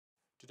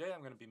Today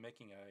I'm going to be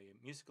making a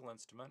musical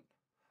instrument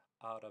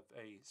out of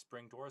a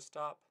spring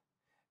doorstop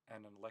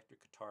and an electric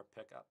guitar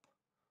pickup.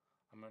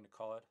 I'm going to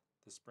call it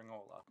the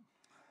Springola.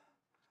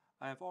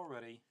 I have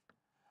already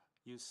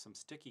used some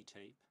sticky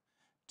tape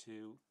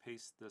to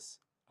paste this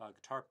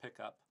guitar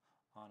pickup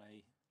on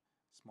a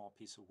small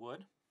piece of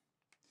wood,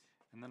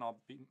 and then I'll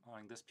be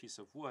mounting this piece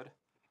of wood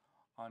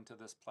onto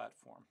this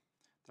platform.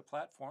 The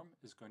platform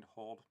is going to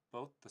hold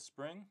both the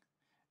spring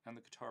and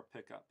the guitar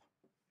pickup.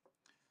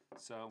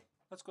 So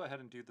let's go ahead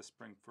and do the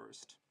spring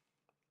first.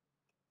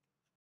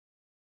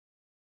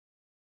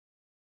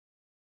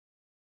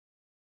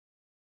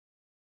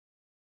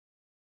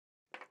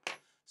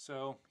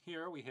 So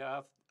here we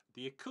have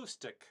the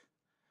acoustic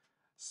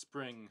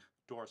spring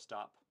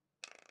doorstop.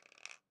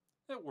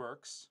 It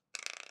works,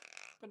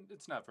 but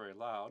it's not very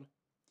loud.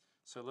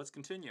 So let's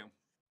continue.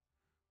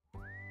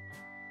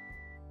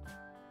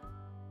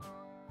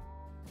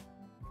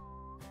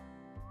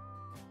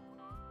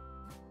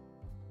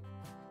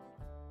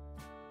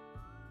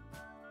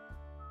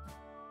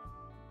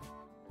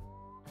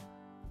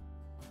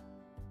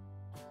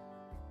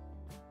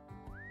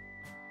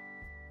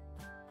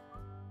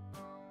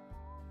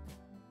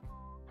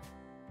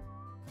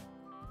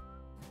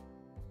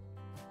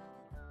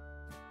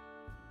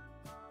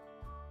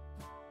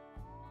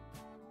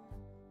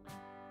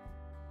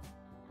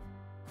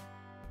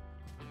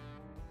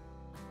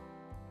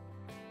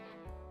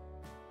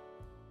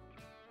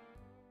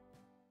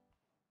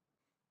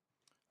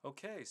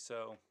 Okay,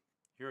 so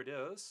here it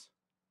is.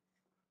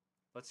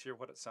 Let's hear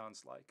what it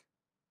sounds like.